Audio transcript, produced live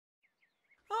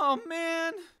Oh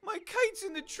man, my kite's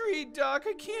in the tree, Doc.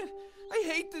 I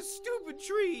hate this stupid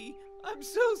tree. I'm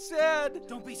so sad.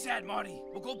 Don't be sad, Marty.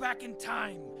 We'll go back in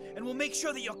time, and we'll make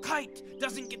sure that your kite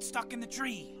doesn't get stuck in the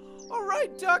tree. All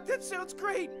right, Doc, that sounds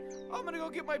great. I'm gonna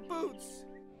go get my boots.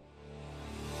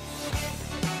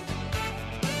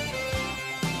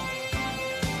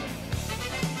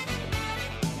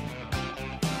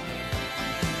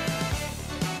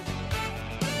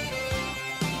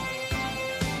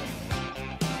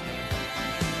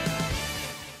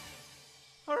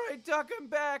 All right, Doc, I'm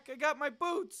back. I got my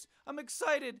boots. I'm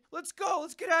excited. Let's go.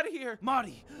 Let's get out of here.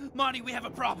 Marty, we have a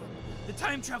problem. The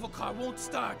time travel car won't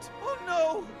start. Oh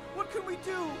no! What can we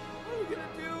do? What are we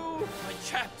gonna do? My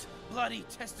chapped, bloody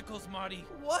testicles, Marty.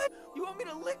 What? You want me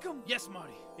to lick them? Yes,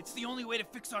 Marty. It's the only way to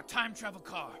fix our time travel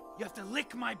car. You have to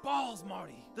lick my balls,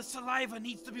 Marty. The saliva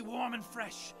needs to be warm and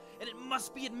fresh, and it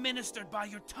must be administered by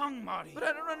your tongue, Marty. But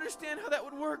I don't understand how that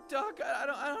would work, Doc.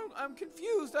 I'm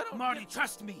confused. I don't. Marty,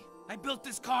 trust me. I built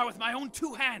this car with my own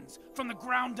 2 hands from the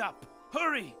ground up.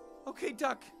 Hurry! Okay,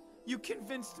 Doc. You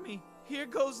convinced me. Here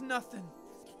goes nothing.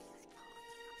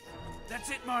 That's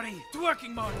it, Marty. It's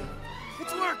working, Marty.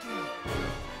 It's working.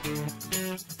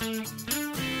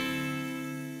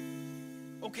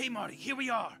 Okay, Marty, here we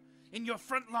are. In your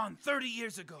front lawn 30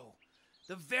 years ago.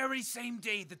 The very same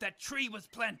day that tree was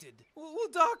planted. Well,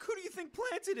 Doc, who do you think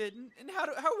planted it? And how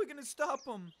are we gonna stop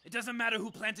them? It doesn't matter who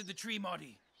planted the tree,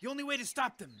 Marty. The only way to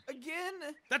stop them.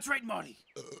 Again? That's right, Marty.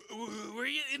 We're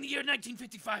in the year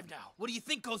 1955 now. What do you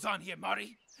think goes on here,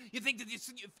 Marty? You think that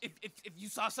if you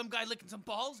saw some guy licking some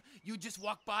balls, you'd just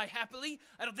walk by happily?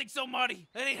 I don't think so, Marty.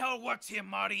 That ain't how it works here,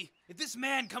 Marty. If this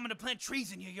man coming to plant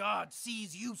trees in your yard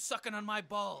sees you sucking on my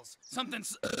balls, something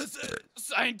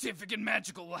scientific and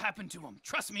magical will happen to him.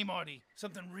 Trust me, Marty.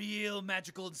 Something real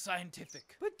magical and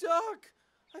scientific. But Doc,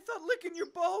 I thought licking your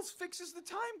balls fixes the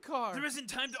time car. There isn't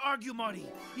time to argue, Marty.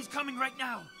 He's coming right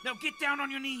now. Now get down on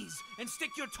your knees and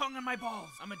stick your tongue on my balls.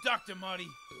 I'm a doctor, Marty.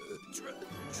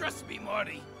 Trust me,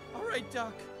 Marty. All right,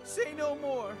 Doc. Say no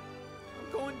more.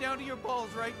 I'm going down to your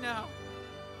balls right now.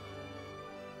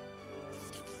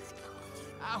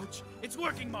 Ouch. It's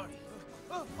working, Marty.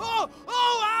 Oh,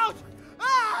 ouch!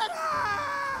 Ah, it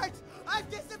hurts! I'm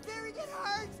disappearing, it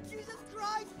hurts! Jesus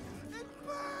Christ, it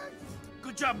burns!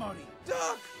 Good job, Marty.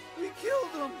 Doc, we killed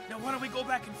him. Now why don't we go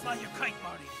back and fly your kite,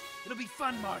 Marty? It'll be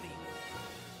fun, Marty.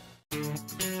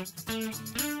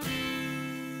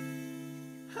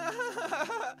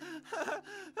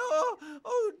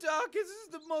 oh, Doc, this is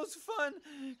the most fun.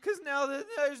 Because now that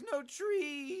there's no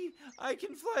tree, I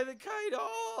can fly the kite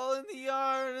all in the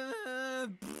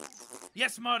yard.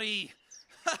 Yes, Marty.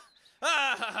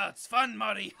 It's fun,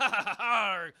 Marty.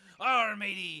 Arr,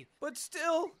 matey. But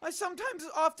still, I sometimes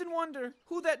often wonder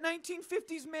who that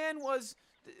 1950s man was.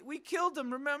 We killed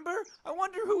him, remember? I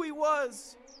wonder who he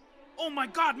was. Oh my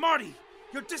God, Marty!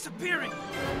 You're disappearing!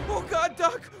 Oh God,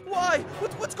 Doc! Why?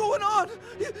 What's going on?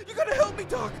 You gotta help me,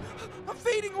 Doc! I'm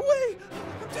fading away!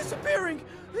 I'm disappearing!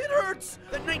 It hurts!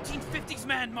 That 1950s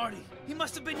man, Marty! He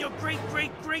must have been your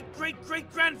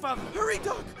great-great-great-great-great-grandfather! Hurry,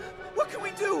 Doc! What can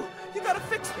we do? You gotta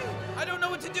fix me! I don't know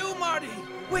what to do, Marty!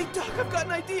 Wait, Doc, I've got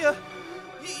an idea!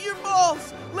 Your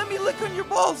balls! Let me lick on your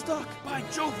balls, Doc! By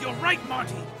Jove, you're right,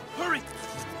 Marty! Hurry!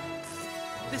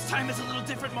 This time is a little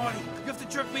different, Marty. You have to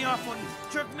jerk me off on you.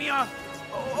 Jerk me off.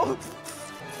 Oh!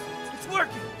 It's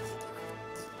working!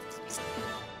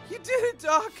 You did it,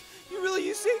 Doc!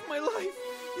 You saved my life!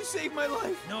 You saved my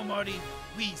life! No, Marty.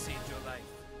 We saved your life.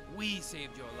 We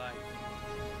saved your life.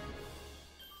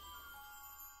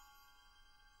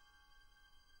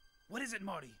 What is it,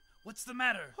 Marty? What's the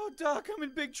matter? Oh, Doc, I'm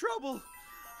in big trouble.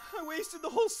 I wasted the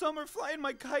whole summer flying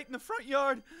my kite in the front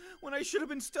yard when I should have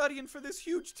been studying for this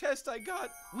huge test I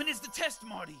got. When is the test,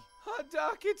 Marty? Oh,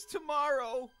 Doc, it's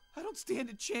tomorrow. I don't stand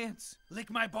a chance. Lick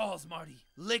my balls, Marty.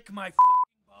 Lick my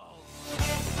f***ing balls.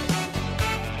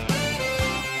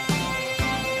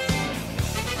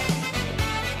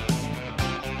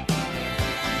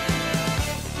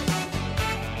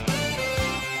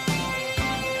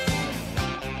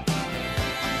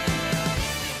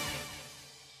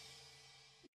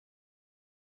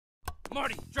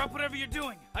 Marty, drop whatever you're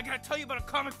doing. I gotta tell you about a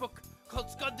comic book called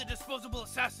Scud the Disposable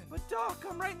Assassin. But Doc,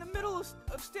 I'm right in the middle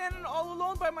of standing all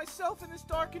alone by myself in this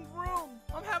darkened room.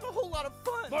 I'm having a whole lot of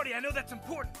fun. Marty, I know that's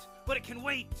important, but it can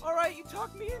wait. All right, you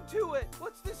talked me into it.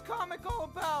 What's this comic all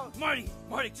about? Marty,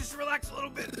 just relax a little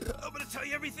bit. I'm gonna tell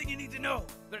you everything you need to know.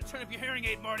 Better turn up your hearing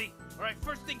aid, Marty. All right,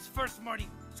 first things first, Marty.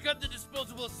 Scud the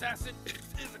Disposable Assassin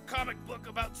is a comic book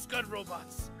about Scud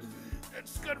robots. And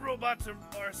Scud robots are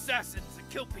assassins that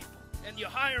kill people. and you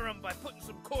hire them by putting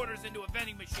some quarters into a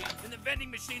vending machine, and the vending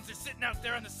machines are sitting out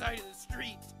there on the side of the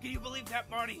street. Can you believe that,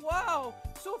 Marty? Wow!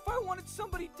 So if I wanted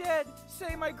somebody dead,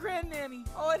 say my grandnanny,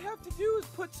 all I'd have to do is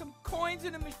put some coins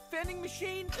in a vending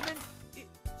machine, and then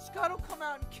Scott will come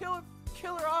out and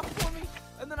kill her off for me,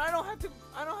 and then I don't have to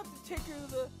take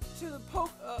her to the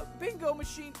bingo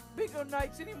machine, bingo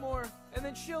nights anymore, and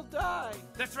then she'll die.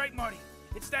 That's right, Marty.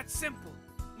 It's that simple.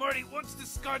 Marty, once the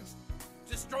Scud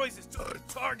destroys his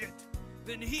target,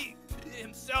 then he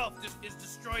himself is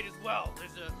destroyed as well.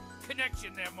 There's a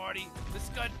connection there, Marty. The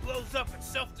Scud blows up and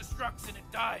self-destructs, and it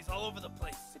dies all over the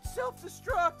place. It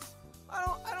self-destructs?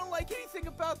 I don't like anything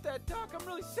about that, Doc. I'm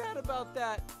really sad about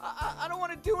that. I don't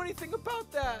want to do anything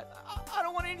about that. I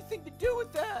don't want anything to do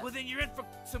with that. Well, then you're in for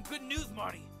some good news,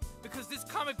 Marty, because this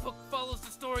comic book follows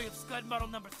the story of Scud model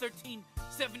number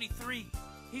 1373.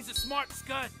 He's a smart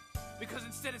Scud, because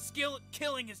instead of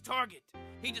killing his target,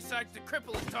 he decides to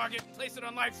cripple his target and place it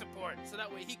on life support, so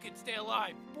that way he can stay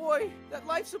alive. Boy, that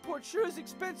life support sure is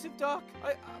expensive, Doc.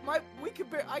 My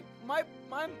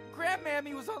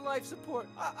grandmammy was on life support.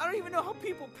 I don't even know how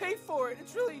people pay for it.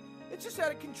 It's just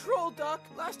out of control, Doc.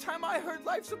 Last time I heard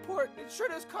life support, it sure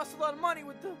does cost a lot of money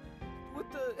with the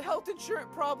health insurance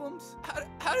problems.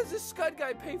 How does this Scud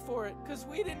guy pay for it? Because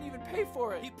we didn't even pay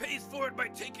for it. He pays for it by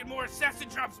taking more assassin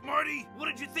jobs, Marty! What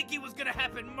did you think he was gonna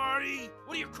happen, Marty?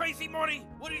 What are you, crazy, Marty?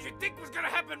 What did you think was gonna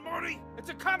happen, Marty? It's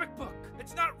a comic book.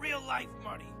 It's not real life,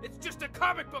 Marty. It's just a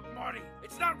comic book, Marty.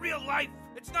 It's not real life.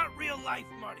 It's not real life,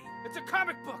 Marty. It's a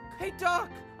comic book. Hey,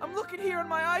 Doc, I'm looking here on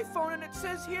my iPhone, and it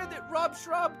says here that Rob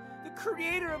Schraub, the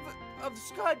creator of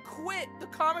Scud, quit the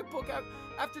comic book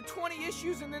after 20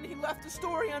 issues, and then he left the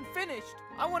story unfinished.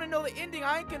 I want to know the ending.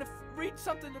 I ain't gonna read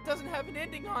something that doesn't have an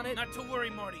ending on it. Not to worry,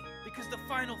 Morty, because the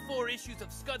final 4 issues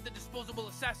of Scud the Disposable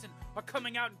Assassin are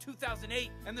coming out in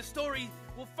 2008, and the story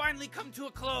will finally come to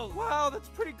a close. Wow, that's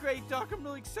pretty great, Doc. I'm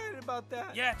really excited about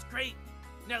that. Yeah, it's great.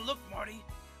 Now look, Morty.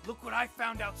 Look what I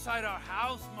found outside our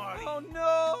house, Marty. Oh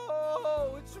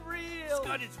no, it's real.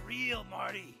 Scud is real,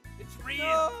 Marty. It's real.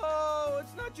 No,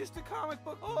 it's not just a comic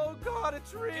book. Oh God,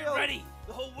 it's real. Get ready.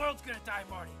 The whole world's gonna die,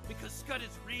 Marty, because Scud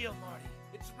is real, Marty.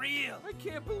 It's real. I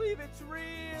can't believe it's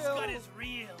real. Scud is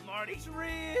real, Marty. It's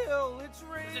real. It's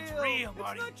real. It's real,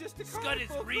 Marty. It's not just a Scud comic is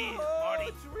book. real, Oh, Marty.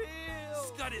 it's real.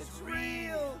 Scud is It's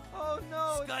real. Oh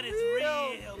no, Scud it's is real.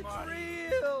 real, It's Marty.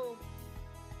 real.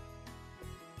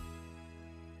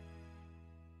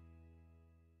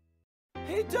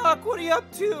 Hey Doc, what are you up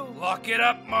to? Lock it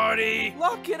up, Marty.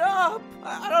 Lock it up?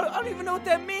 I don't even know what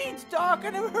that means, Doc. I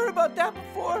never heard about that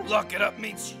before. Lock it up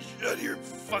means shut your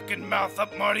fucking mouth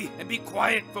up, Marty, and be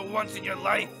quiet for once in your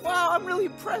life. Wow, I'm really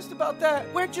impressed about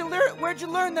that. Where'd you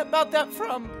learn about that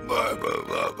from?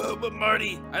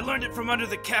 Marty, I learned it from under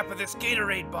the cap of this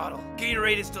Gatorade bottle.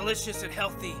 Gatorade is delicious and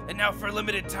healthy, and now for a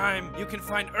limited time, you can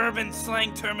find urban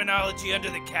slang terminology under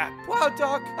the cap. Wow,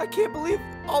 Doc, I can't believe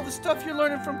all the stuff you're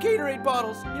learning from Gatorade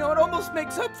bottles. You know, it almost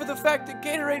makes up for the fact that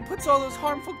Gatorade puts all those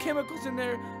harmful chemicals in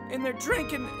their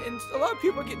drink, and a lot of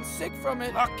people are getting sick from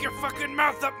it. Lock your fucking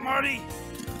mouth up, Marty.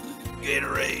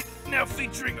 Gatorade, now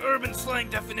featuring urban slang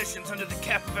definitions under the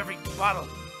cap of every bottle.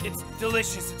 It's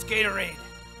delicious, it's Gatorade.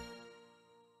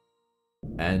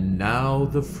 And now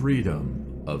the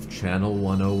freedom of Channel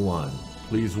 101.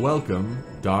 Please welcome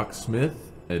Doc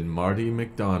Smith and Marty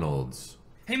McDonald's.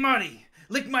 Hey Marty,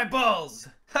 lick my balls.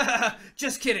 Haha,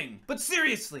 just kidding. But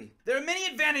seriously, there are many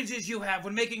advantages you have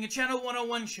when making a Channel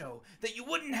 101 show that you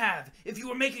wouldn't have if you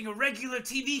were making a regular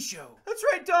TV show. That's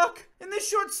right, Doc. In this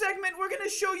short segment, we're going to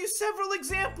show you several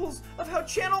examples of how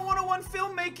Channel 101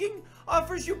 filmmaking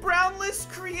offers you boundless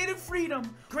creative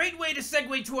freedom. Great way to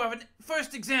segue to our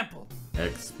first example.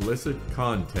 Explicit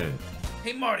content.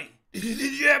 Hey Marty,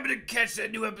 did you happen to catch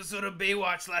that new episode of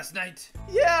Baywatch last night?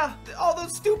 Yeah, all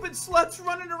those stupid sluts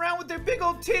running around with their big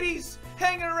old titties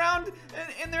hanging around,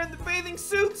 and they're in the bathing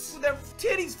suits with their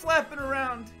titties flapping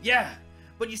around. Yeah,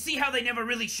 but you see how they never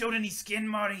really showed any skin,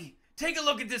 Marty? Take a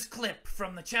look at this clip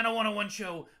from the Channel 101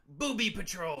 show, Booby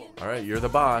Patrol. All right, you're the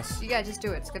boss. You gotta just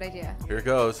do it. It's a good idea. Here it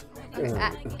goes.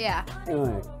 Okay. Yeah.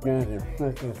 Oh god, it's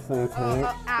fucking so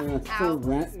hot. It's so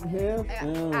wet in here.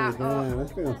 Oh god,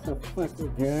 this feels so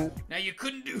fucking good. Now you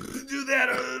couldn't do that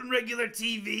on regular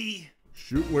TV.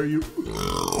 Shoot where you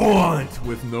want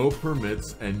with no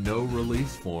permits and no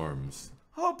release forms.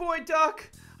 Oh boy, Doc,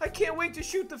 I can't wait to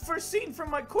shoot the first scene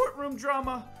from my courtroom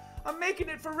drama. I'm making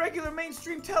it for regular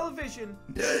mainstream television.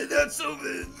 Not so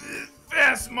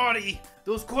fast, Marty.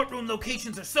 Those courtroom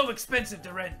locations are so expensive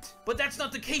to rent. But that's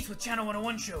not the case with Channel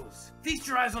 101 shows. Feast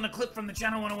your eyes on a clip from the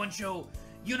Channel 101 show,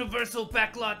 Universal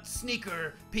Backlot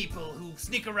Sneaker People Who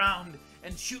Sneak Around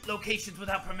and Shoot Locations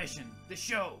Without Permission. The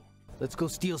show. Let's go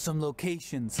steal some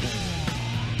locations.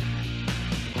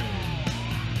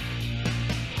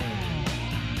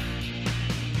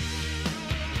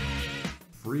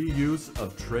 Free use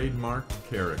of trademarked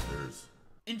characters.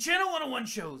 In Channel 101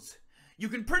 shows, you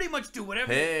can pretty much do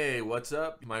whatever. Hey, what's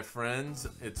up, my friends?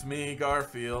 It's me,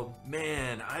 Garfield.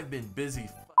 Man, I've been busy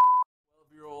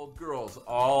 12-year-old girls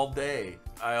all day.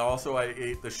 I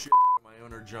ate the shit out of my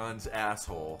owner John's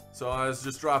asshole. So I was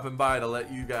just dropping by to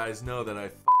let you guys know that I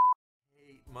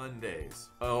hate Mondays.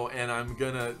 Oh, and I'm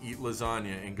gonna eat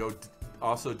lasagna and go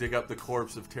also dig up the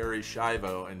corpse of Terry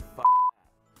Schiavo and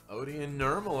Odie and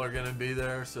Nermal are gonna be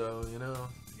there, so, you know,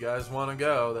 if you guys wanna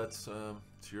go, that's,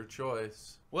 it's your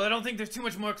choice. Well, I don't think there's too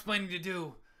much more explaining to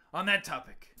do on that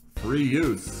topic. Free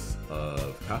use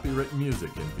of copyrighted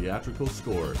music and theatrical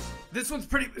scores. This one's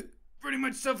pretty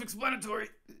much self-explanatory.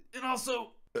 And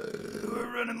also,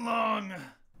 we're running long.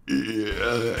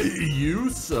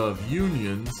 Use of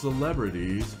union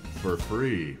celebrities for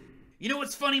free. You know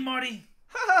what's funny, Marty?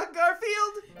 Haha,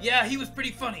 Garfield? Yeah, he was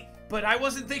pretty funny. But I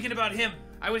wasn't thinking about him.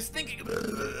 I was thinking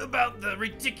about the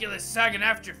ridiculous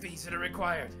SAG-and-AFTRA fees that are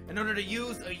required in order to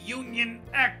use a union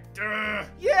actor.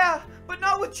 Yeah, but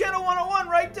not with Channel 101,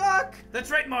 right, Doc?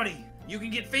 That's right, Marty. You can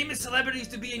get famous celebrities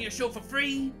to be in your show for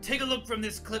free. Take a look from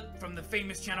this clip from the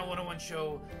famous Channel 101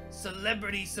 show,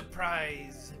 Celebrity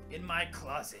Surprise in My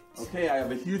Closet. Okay, I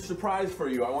have a huge surprise for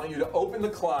you. I want you to open the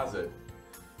closet.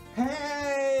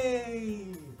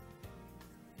 Hey!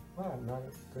 Wow, not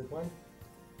a good one.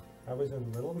 I was a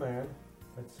little mad.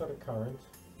 That's sort of current.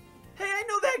 Hey, I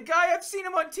know that guy. I've seen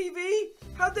him on TV.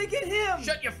 How'd they get him?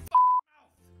 Shut your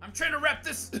mouth. I'm trying to wrap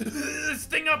this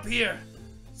thing up here.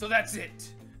 So that's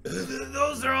it.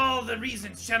 Those are all the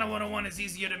reasons Channel 101 is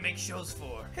easier to make shows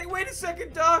for. Hey, wait a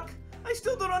second, Doc. I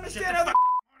still don't understand Shut how the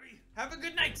Marty. Have a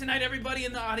good night tonight, everybody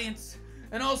in the audience.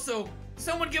 And also,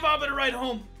 someone give Abed a ride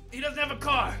home. He doesn't have a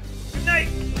car. Good night.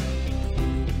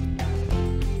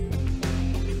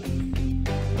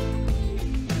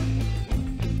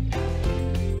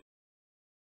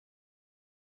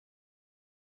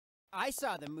 I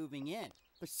saw them moving in.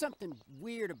 There's something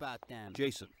weird about them.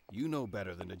 Jason, you know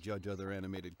better than to judge other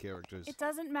animated characters. It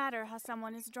doesn't matter how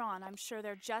someone is drawn. I'm sure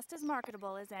they're just as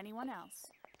marketable as anyone else.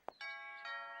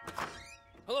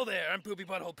 Hello there, I'm Poopy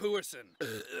Butthole Pooerson.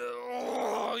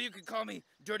 Oh, you can call me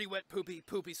Dirty Wet Poopy,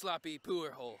 Poopy Sloppy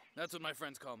Pooer Hole. That's what my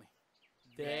friends call me.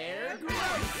 They're gross.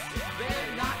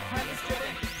 They're not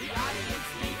premise-driven. The audience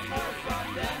needs more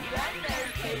from them than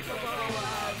they're capable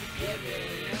of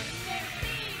giving. Their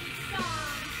theme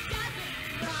song doesn't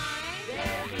rhyme.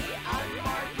 They're the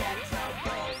unmarketable.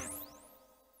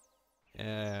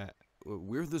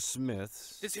 We're the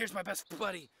Smiths. This here's my best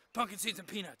buddy, Pumpkin Seeds and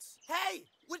Peanuts. Hey,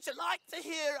 would you like to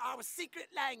hear our secret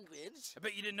language? I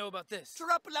bet you didn't know about this.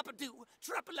 Trup-a-lap-a-doo,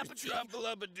 trup-a-lap-a-dee.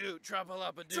 Trup-a-lap-a-doo,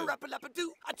 trup-a-lap-a-doo.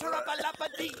 Trup-a-lap-a-doo, a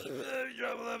trup-a-lap-a-dee.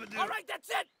 Trup-a-lap-a-doo. All right, that's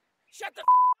it. Shut the up.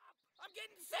 I'm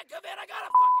getting sick of it. I got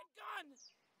a fucking gun.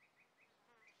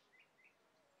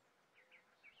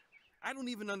 I don't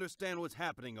even understand what's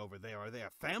happening over there. Are they a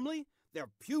family? Their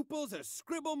pupils, their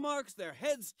scribble marks, their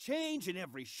heads change in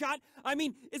every shot. I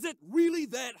mean, is it really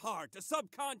that hard to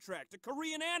subcontract to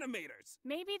Korean animators?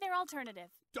 Maybe they're alternative.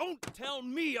 Don't tell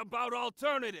me about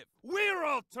alternative. We're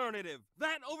alternative.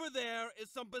 That over there is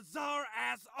some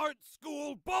bizarre-ass art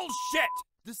school bullshit.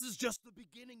 This is just the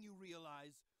beginning, you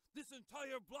realize. This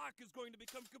entire block is going to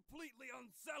become completely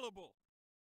unsellable.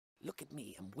 Look at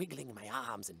me. I'm wiggling my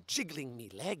arms and jiggling me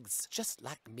legs, just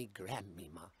like me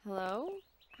grandmama. Hello?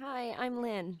 Hi, I'm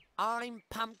Lynn. I'm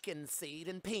Pumpkin Seed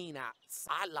and Peanuts.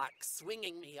 I like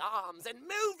swinging me arms and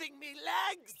moving me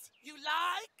legs. You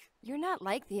like? You're not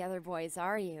like the other boys,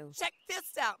 are you? Check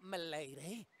this out,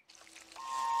 m'lady.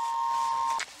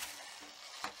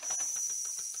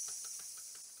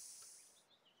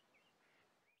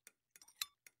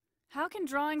 How can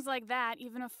drawings like that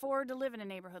even afford to live in a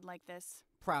neighborhood like this?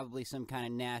 Probably some kind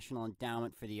of national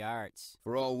endowment for the arts.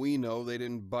 For all we know, they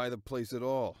didn't buy the place at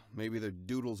all. Maybe they're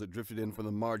doodles that drifted in from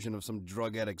the margin of some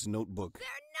drug addict's notebook.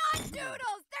 They're not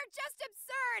doodles! They're just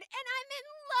absurd! And I'm in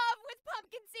love with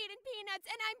Pumpkin Seed and Peanuts,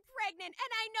 and I'm pregnant, and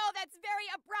I know that's very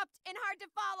abrupt and hard to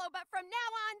follow, but from now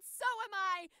on, so am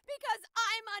I, because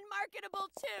I'm unmarketable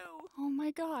too! Oh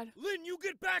my god. Lynn, you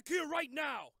get back here right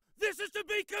now! This is to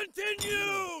be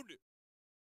continued!